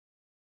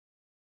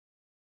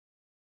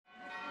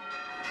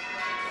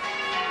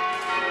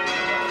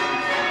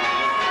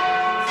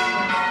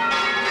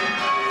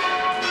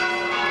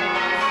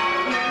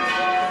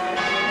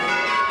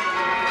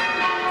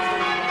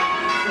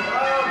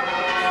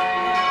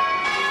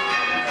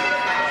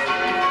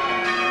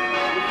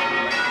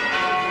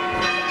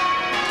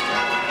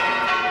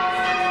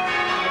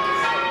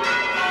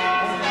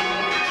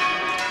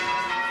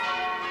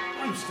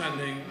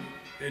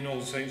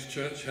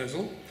Church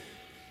Hessle.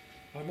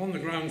 I'm on the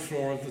ground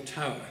floor of the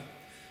tower.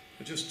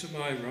 Just to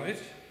my right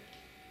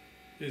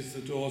is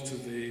the door to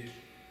the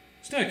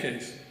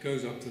staircase. It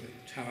goes up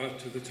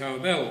to the tower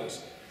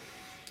bells.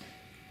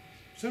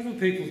 Several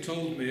people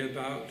told me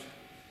about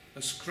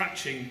a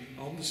scratching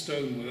on the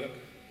stonework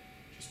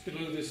just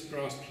below this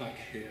brass plaque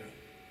here.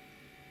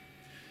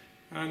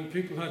 And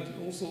people had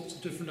all sorts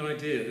of different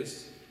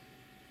ideas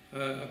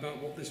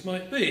about what this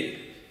might be.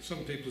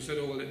 Some people said,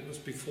 oh, well, it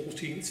must be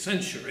 14th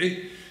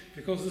century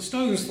because the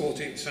stone's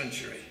 14th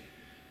century.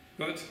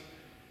 But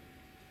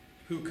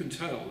who can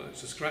tell?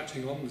 It's a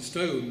scratching on the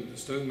stone. The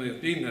stone may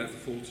have been there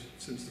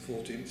since the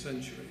 14th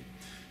century,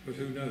 but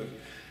who knows?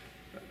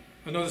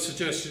 Another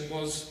suggestion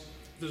was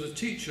that a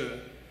teacher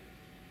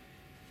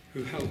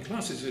who held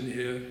classes in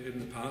here in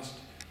the past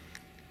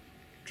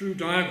drew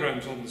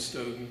diagrams on the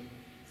stone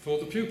for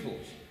the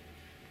pupils.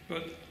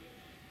 But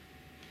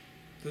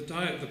the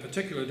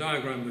particular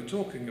diagram we're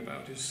talking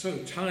about is so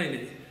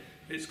tiny,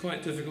 it's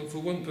quite difficult for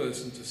one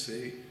person to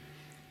see,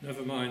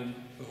 never mind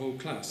the whole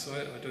class.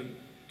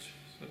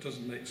 That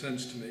doesn't make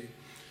sense to me.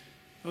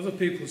 Other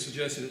people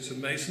suggested it's a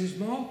mason's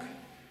mark,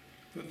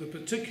 but the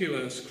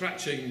particular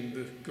scratching,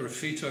 the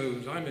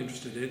graffito that I'm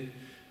interested in,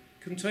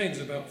 contains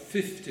about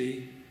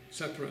 50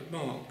 separate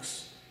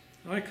marks.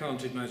 I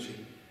can't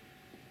imagine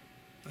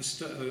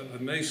a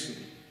mason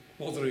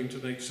bothering to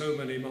make so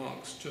many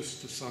marks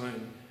just to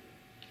sign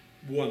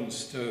one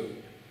stone.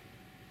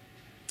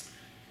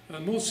 A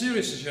more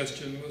serious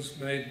suggestion was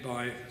made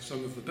by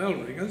some of the bell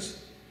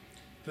ringers.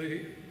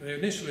 They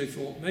initially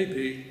thought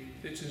maybe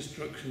it's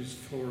instructions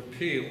for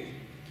appeal.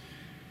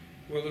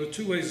 Well, there are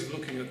two ways of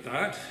looking at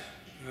that.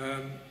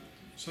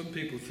 Some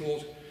people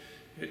thought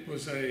it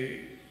was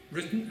a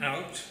written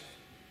out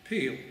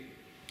appeal,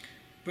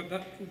 but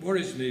that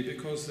worries me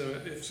because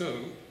if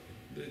so,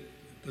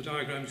 the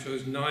diagram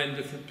shows 9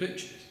 different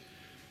pitches,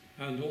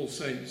 and All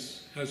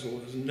Saints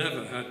Hessle has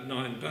never had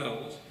 9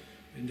 bells.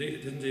 Indeed,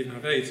 it didn't even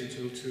have 8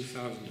 until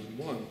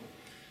 2001.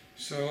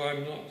 So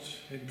I'm not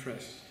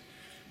impressed.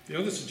 The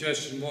other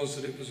suggestion was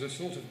that it was a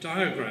sort of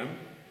diagram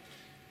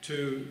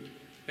to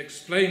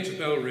explain to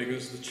bell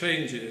ringers the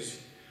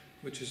changes,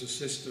 which is a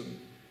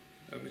system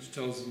which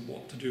tells them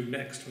what to do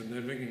next when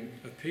they're ringing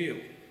a peal.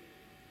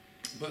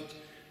 But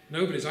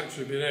nobody's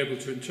actually been able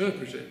to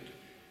interpret it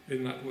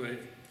in that way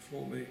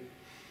for me.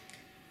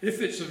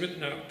 If it's a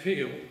written out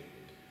peal,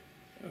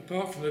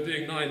 apart from there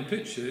being 9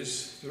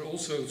 pitches, there are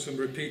also some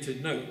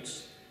repeated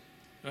notes,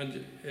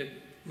 and it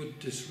would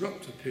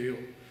disrupt a peal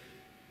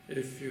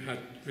if you had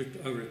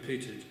a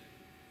repeated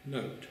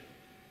note.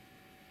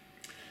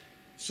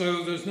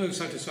 So there's no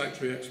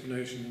satisfactory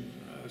explanation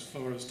as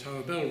far as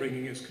tower bell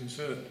ringing is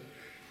concerned.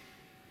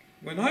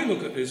 When I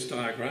look at this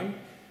diagram,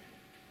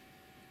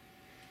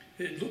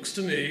 it looks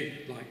to me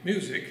like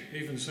music,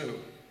 even so.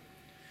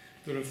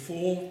 There are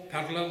 4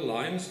 parallel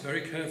lines,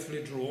 very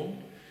carefully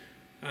drawn,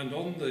 and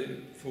on the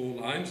 4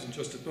 lines, and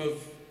just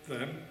above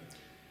them,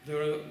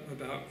 there are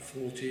about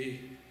 40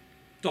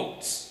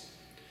 dots.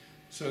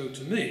 So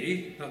to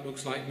me, that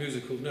looks like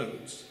musical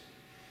notes.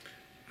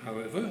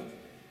 However,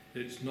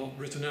 it's not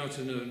written out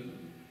in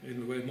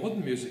the way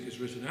modern music is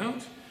written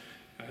out.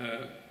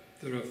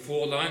 There are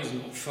 4 lines,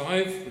 not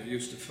 5. We're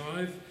used to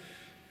 5.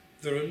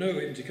 There are no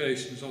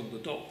indications on the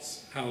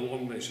dots how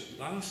long they should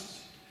last.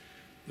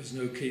 There's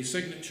no key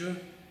signature.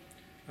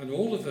 And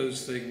all of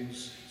those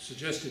things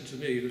suggested to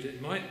me that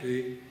it might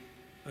be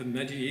a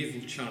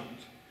medieval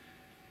chant.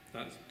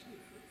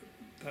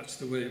 That's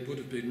the way it would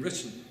have been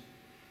written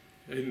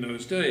in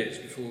those days,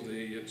 before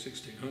the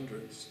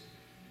 1600s.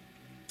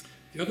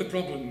 The other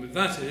problem with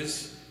that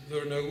is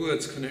there are no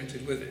words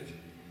connected with it.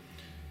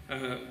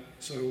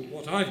 So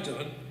what I've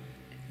done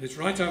is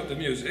write out the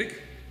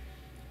music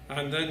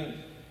and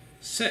then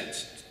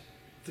set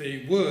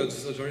the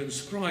words that are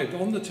inscribed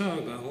on the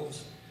tower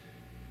bells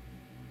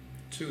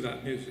to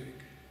that music.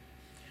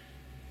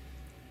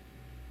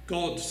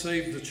 God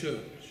save the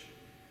church.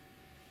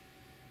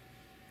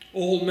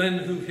 All men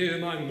who hear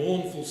my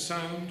mournful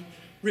sound,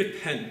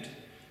 repent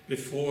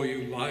before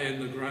you lie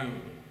in the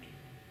ground.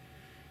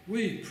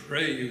 We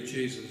pray you,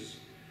 Jesus,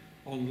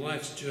 on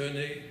life's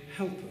journey,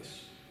 help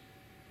us.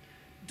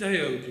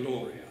 Deo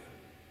Gloria,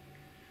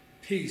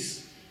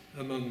 peace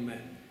among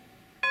men.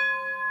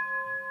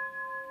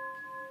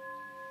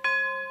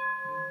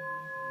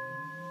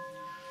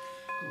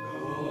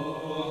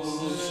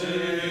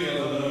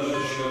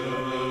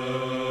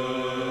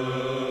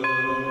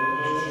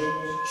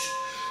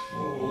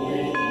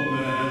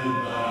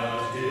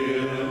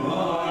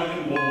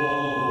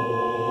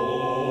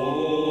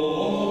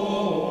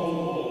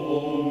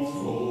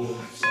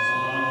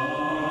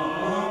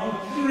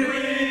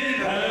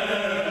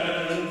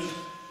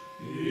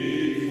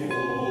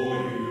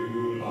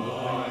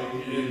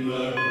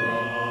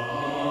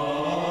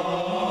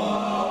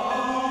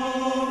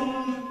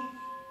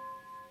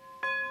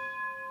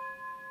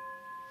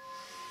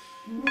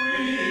 We